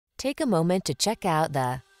Take a moment to check out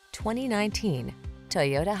the 2019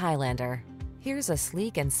 Toyota Highlander. Here's a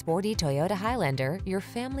sleek and sporty Toyota Highlander your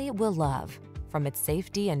family will love. From its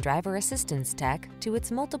safety and driver assistance tech to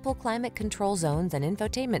its multiple climate control zones and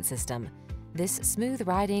infotainment system, this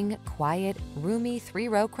smooth-riding, quiet, roomy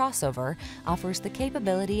three-row crossover offers the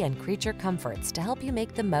capability and creature comforts to help you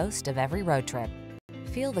make the most of every road trip.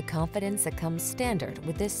 Feel the confidence that comes standard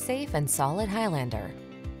with this safe and solid Highlander.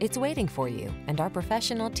 It's waiting for you, and our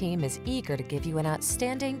professional team is eager to give you an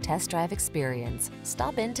outstanding test drive experience.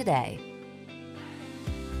 Stop in today.